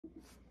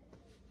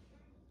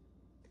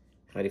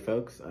Howdy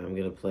folks, I'm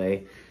gonna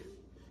play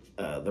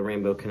The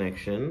Rainbow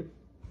Connection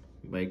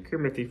by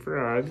Kermit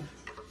Frog.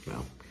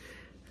 Well,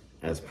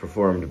 as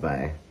performed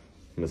by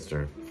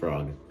Mr.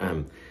 Frog.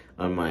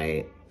 On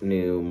my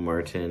new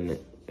Martin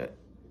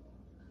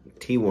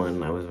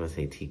T1, I was gonna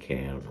say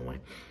TK, I don't know why.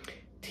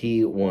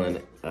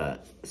 T1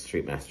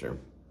 Streetmaster.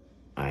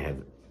 I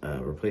have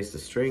replaced the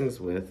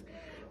strings with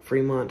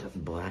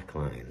Fremont Black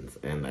Lines,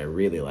 and I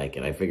really like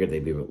it. I figured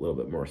they'd be a little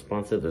bit more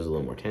responsive. There's a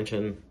little more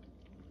tension.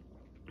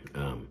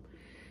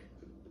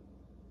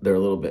 They're a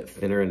little bit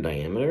thinner in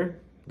diameter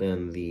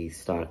than the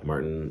stock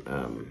Martin,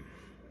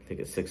 I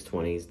think it's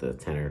 620s, the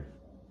tenor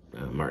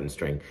Martin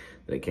string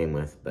that it came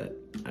with, but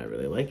I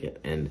really like it.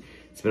 And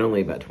it's been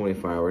only about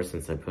 24 hours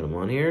since I put them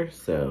on here,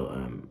 so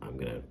I'm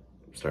gonna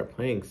start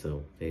playing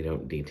so they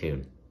don't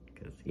detune,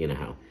 because you know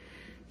how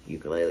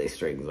ukulele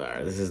strings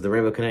are. This is the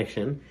Rainbow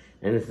Connection,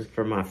 and this is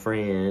for my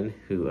friend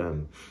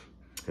who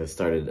has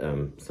started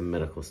some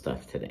medical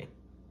stuff today.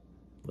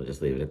 We'll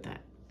just leave it at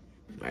that.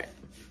 All right.